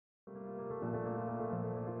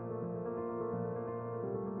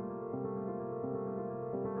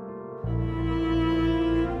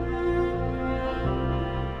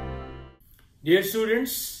Dear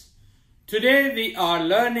students, today we are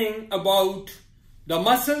learning about the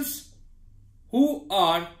muscles who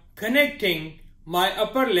are connecting my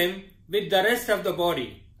upper limb with the rest of the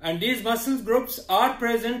body, and these muscle groups are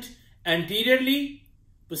present anteriorly,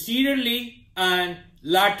 posteriorly and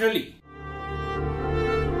laterally.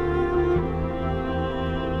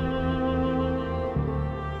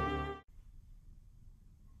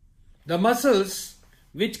 The muscles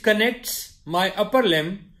which connects my upper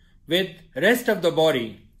limb with rest of the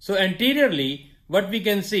body. So anteriorly, what we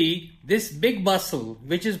can see, this big muscle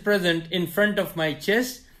which is present in front of my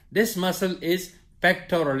chest, this muscle is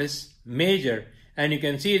pectoralis major, and you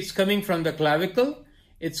can see it's coming from the clavicle,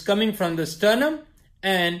 it's coming from the sternum,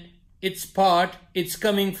 and it's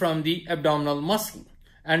coming from the abdominal muscle.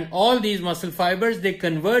 And all these muscle fibers, they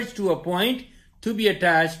converge to a point to be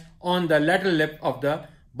attached on the lateral lip of the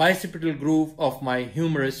bicipital groove of my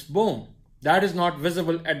humerus bone. That is not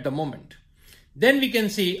visible at the moment. Then we can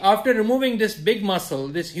see, after removing this big muscle,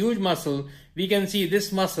 this huge muscle, we can see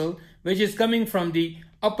this muscle which is coming from the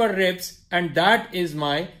upper ribs, and that is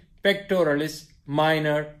my pectoralis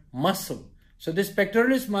minor muscle. So this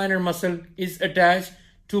pectoralis minor muscle is attached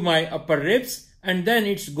to my upper ribs, and then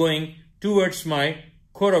it's going towards my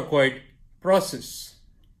coracoid process.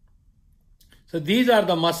 So these are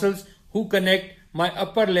the muscles who connect my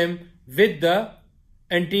upper limb with the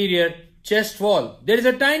anterior chest wall. There is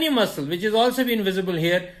a tiny muscle which is also been visible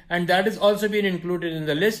here, and that is also been included in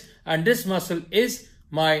the list, and this muscle is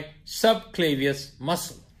my subclavius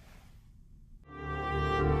muscle.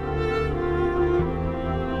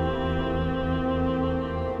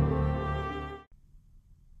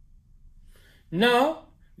 Now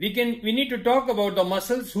we need to talk about the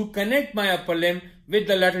muscles who connect my upper limb with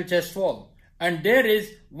the lateral chest wall, and there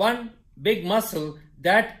is one big muscle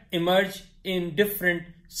that emerge in different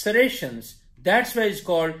serrations. That's why it's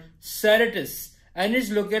called serratus, and is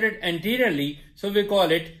located anteriorly, so we call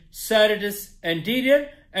it serratus anterior.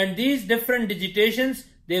 And these different digitations,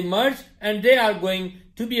 they merge and they are going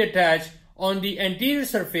to be attached on the anterior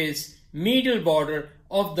surface medial border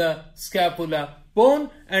of the scapula bone,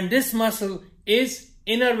 and this muscle is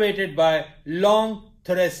innervated by long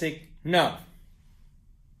thoracic nerve.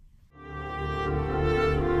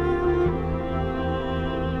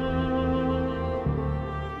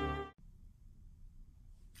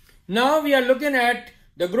 Now we are looking at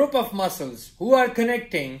the group of muscles who are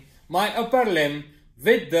connecting my upper limb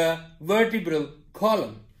with the vertebral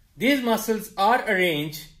column. These muscles are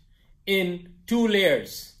arranged in two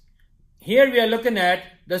layers. Here we are looking at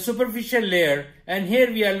the superficial layer, and here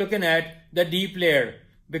we are looking at the deep layer.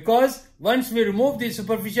 Because once we remove the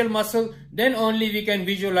superficial muscle, then only we can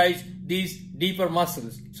visualize these deeper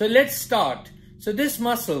muscles. So let's start. So this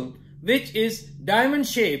muscle, which is diamond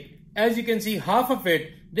shaped, as you can see half of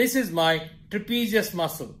it, this is my trapezius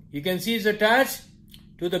muscle. You can see it's attached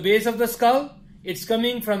to the base of the skull. It's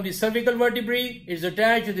coming from the cervical vertebrae, it's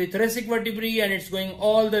attached to the thoracic vertebrae, and it's going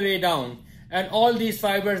all the way down. And all these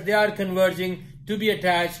fibers, they are converging to be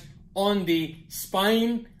attached on the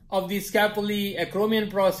spine of the scapulae, acromion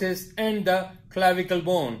process, and the clavicle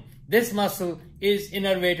bone. This muscle is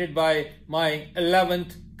innervated by my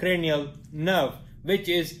 11th cranial nerve, which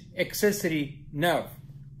is accessory nerve.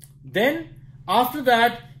 Then after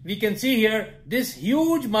that, we can see here this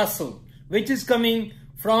huge muscle which is coming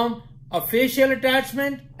from a facial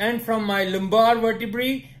attachment and from my lumbar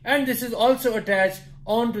vertebrae, and this is also attached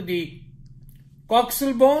onto the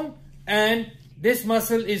coxal bone, and this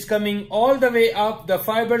muscle is coming all the way up, the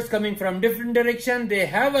fibers coming from different direction. They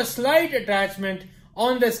have a slight attachment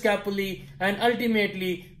on the scapulae, and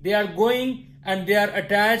ultimately they are going and they are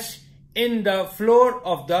attached in the floor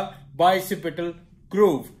of the bicipital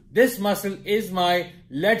groove. This muscle is my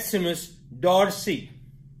latissimus dorsi.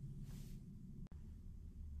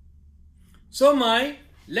 So my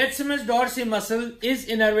latissimus dorsi muscle is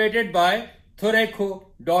innervated by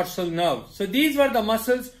thoracodorsal nerve. So these were the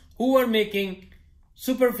muscles who were making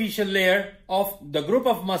superficial layer of the group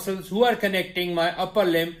of muscles who are connecting my upper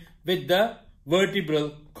limb with the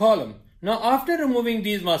vertebral column. Now after removing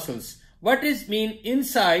these muscles, what is mean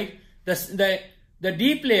inside the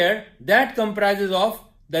deep layer, that comprises of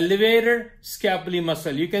the levator scapulae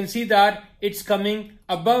muscle. You can see that it's coming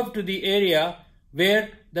above to the area where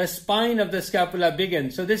the spine of the scapula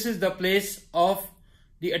begins. So this is the place of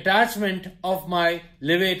the attachment of my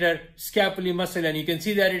levator scapulae muscle, and you can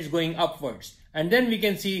see that it's going upwards. And then we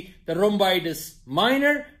can see the rhomboidus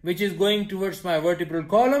minor, which is going towards my vertebral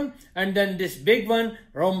column, and then this big one,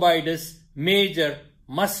 rhomboidus major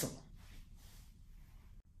muscle.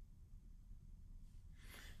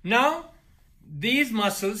 Now these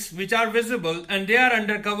muscles which are visible and they are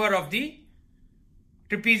under cover of the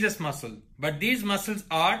trapezius muscle. But these muscles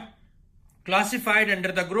are classified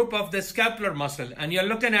under the group of the scapular muscle. And you're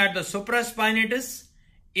looking at the supraspinatus,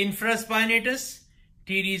 infraspinatus,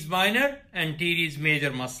 teres minor and teres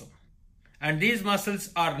major muscle. And these muscles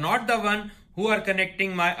are not the one who are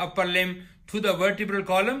connecting my upper limb to the vertebral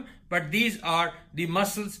column, but these are the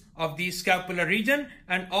muscles of the scapular region,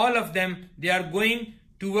 and all of them, they are going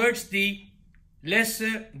towards the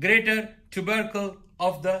greater tubercle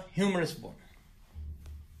of the humerus bone.